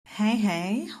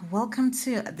Hey, welcome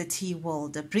to the tea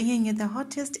world, bringing you the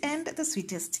hottest and the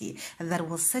sweetest tea that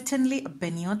will certainly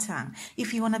burn your tongue.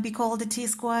 If you want to be called the Tea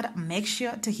Squad, make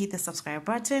sure to hit the subscribe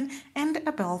button and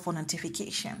a bell for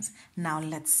notifications. Now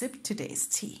let's sip today's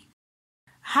tea.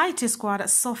 Hi Tea Squad,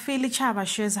 Sophie Lichaba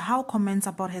shares how comments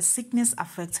about her sickness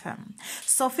affect her.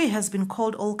 Sophie has been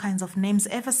called all kinds of names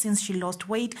ever since she lost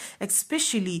weight,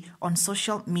 especially on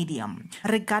social media.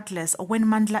 Regardless, when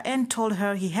Mandla N told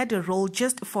her he had a role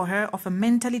just for her of a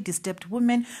mentally disturbed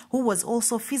woman who was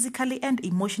also physically and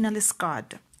emotionally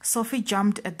scarred, Sophie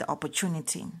jumped at the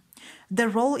opportunity. The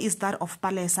role is that of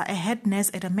Palesa, a head nurse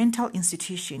at a mental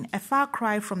institution, a far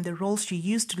cry from the roles she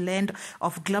used to land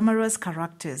of glamorous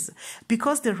characters.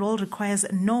 Because the role requires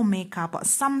no makeup,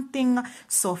 something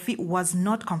Sophie was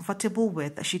not comfortable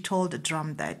with, she told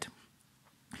Drum that.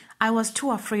 I was too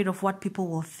afraid of what people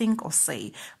will think or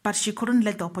say, but she couldn't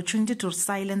let the opportunity to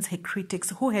silence her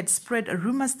critics who had spread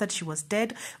rumors that she was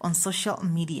dead on social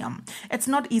media. It's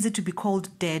not easy to be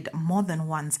called dead more than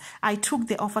once. I took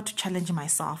the offer to challenge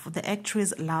myself, the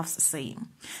actress loves saying.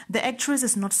 The actress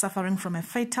is not suffering from a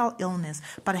fatal illness,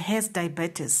 but has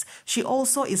diabetes. She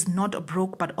also is not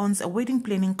broke, but owns a wedding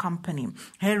planning company.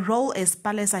 Her role as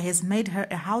Palesa has made her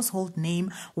a household name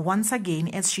once again,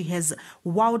 as she has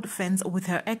wowed fans with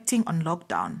her acting on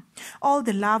lockdown. All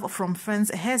the love from fans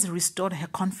has restored her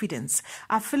confidence.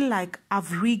 I feel like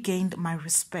I've regained my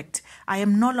respect. I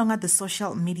am no longer the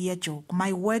social media joke.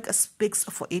 My work speaks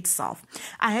for itself.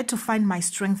 I had to find my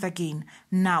strength again.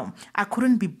 Now, I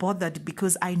couldn't be bothered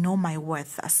because I know my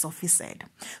worth, as Sophie said.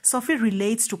 Sophie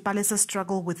relates to Palesa's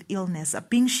struggle with illness,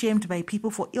 being shamed by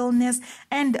people for illness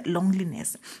and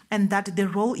loneliness, and that the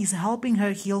role is helping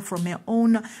her heal from her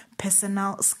own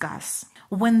personal scars.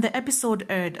 When the episode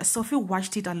aired, Sophie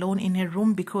watched it alone in her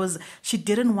room because she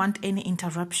didn't want any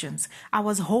interruptions. I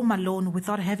was home alone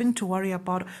without having to worry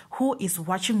about who is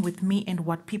watching with me and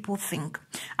what people think.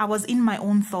 I was in my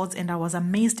own thoughts and I was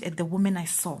amazed at the woman I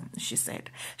saw, she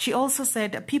said. She also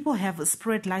said people have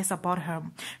spread lies about her,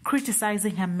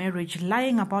 criticizing her marriage,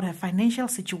 lying about her financial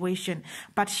situation,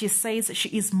 but she says she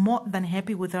is more than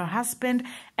happy with her husband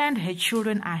and her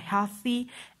children are healthy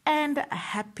and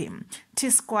happy. Tea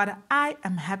Squad, I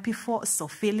am happy for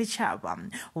Sophie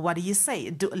Lichaba. What do you say?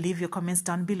 Do leave your comments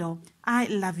down below. I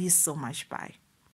love you so much. Bye.